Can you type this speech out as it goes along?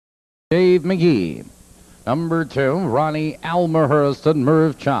Dave McGee. Number 2, Ronnie ALMAHURST and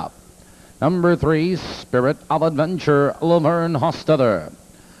Merv Chupp. Number 3, Spirit of Adventure, Laverne Hostetter.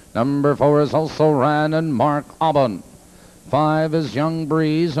 Number 4 is Also Ran and Mark Aubin. 5 is Young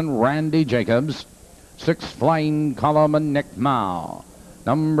Breeze and Randy Jacobs. 6, Flying Column and Nick Mao.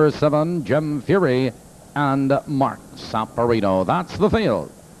 Number 7, Jim Fury and Mark Saporito. That's the field.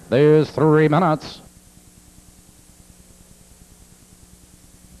 There's 3 minutes.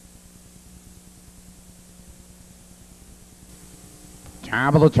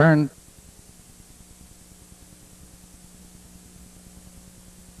 Top of the turn.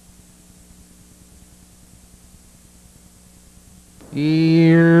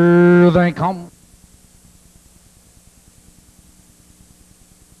 Here they come.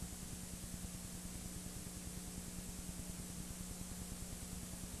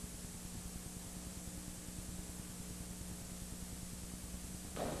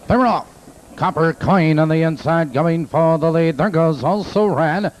 They're off. Copper Coin on the inside going for the lead. There goes Also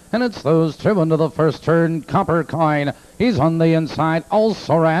Ran, and it's those two into the first turn. Copper Coin, he's on the inside.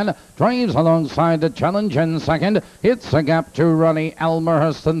 Also Ran drives alongside the challenge in second. It's a gap to Ronnie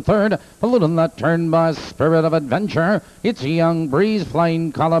ALMAHURST in third. Followed in that turn by Spirit of Adventure. It's Young Breeze,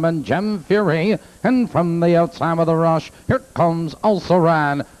 Flying Column, and Jim Fury. And from the outside of the rush, here comes Also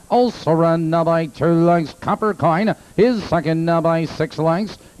Ran. Also Ran now by 2 lengths. Copper Coin is second now by 6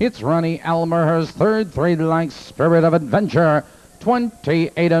 lengths. It's Ronnie ALMAHURST third, 3 lengths. Spirit of Adventure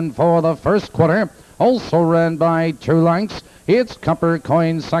 28 for the first quarter. Also Ran by 2 lengths. It's Copper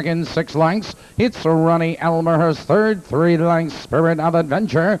Coin second, 6 lengths. It's Ronnie ALMAHURST third, 3 lengths. Spirit of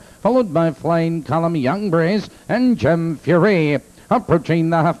Adventure followed by Flying Column, Young Breeze, and Jim Fury. Approaching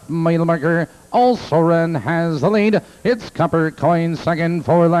the half-mile marker, Also Ran has the lead. It's Copper Coin second,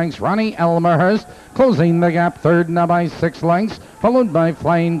 4 lengths. Ronnie ALMAHURST closing the gap third now by 6 lengths, followed by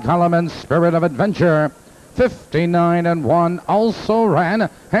Flying Column and Spirit of Adventure. 59-1. Also Ran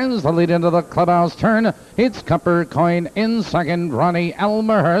has the lead into the clubhouse turn. It's Copper Coin in second. Ronnie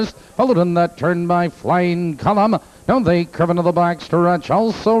ALMAHURST followed in that turn by Flying Column. Now they curve into the back stretch.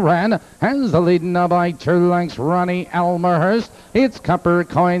 Also Ran has the lead now by 2 lengths. Ronnie ALMAHURST. It's Copper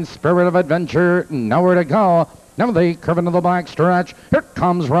Coin, Spirit of Adventure, nowhere to go. Now they curve into the back stretch. Here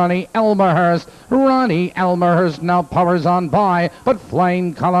comes Ronnie ALMAHURST. Ronnie ALMAHURST now powers on by, but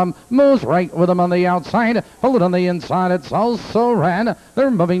Flying Column moves right with him on the outside. Followed on the inside, it's Also Ran. They're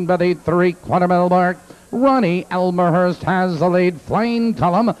moving by the 3/4 mile mark. Ronnie ALMAHURST has the lead. Flying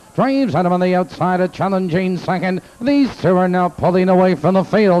Column drives at him on the outside, a challenging second. These two are now pulling away from the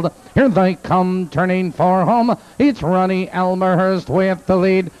field. Here they come, turning for home. It's Ronnie ALMAHURST with the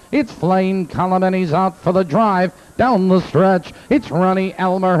lead. It's Flying Column, and he's out for the drive down the stretch. It's Ronnie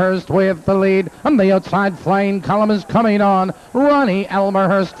ALMAHURST with the lead. On the outside, Flying Column is coming on. Ronnie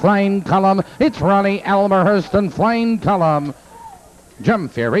ALMAHURST, Flying Column. It's Ronnie ALMAHURST and Flying Column. Jim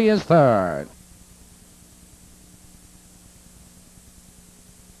Fury is third.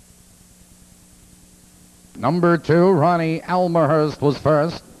 Number 2, Ronnie ALMAHURST was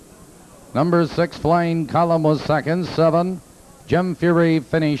first. Number 6, Flying Column was second. 7, Jim Fury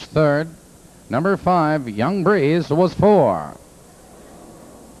finished third. Number 5, Young Breeze was 4.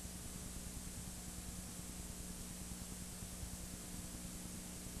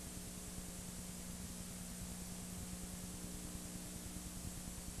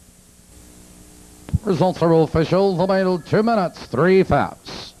 Results are official. The final 2 minutes, 3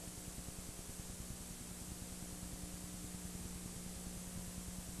 faps.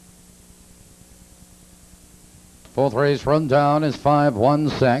 Fourth race rundown is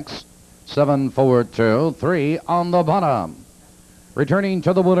 5-1-6, 7-4-2, 3 on the bottom. Returning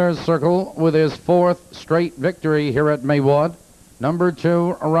to the winner's circle with his 4th straight victory here at Maywood, number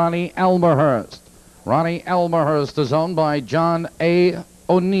 2, Ronnie ALMAHURST. Ronnie ALMAHURST is owned by John A.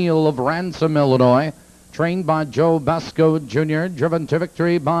 O'Neill of Ransom, Illinois, trained by Joe Basco Jr., driven to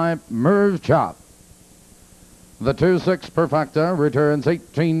victory by Merv Chupp. The 2-6 perfecta returns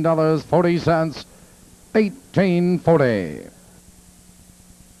 $18.40. 1840.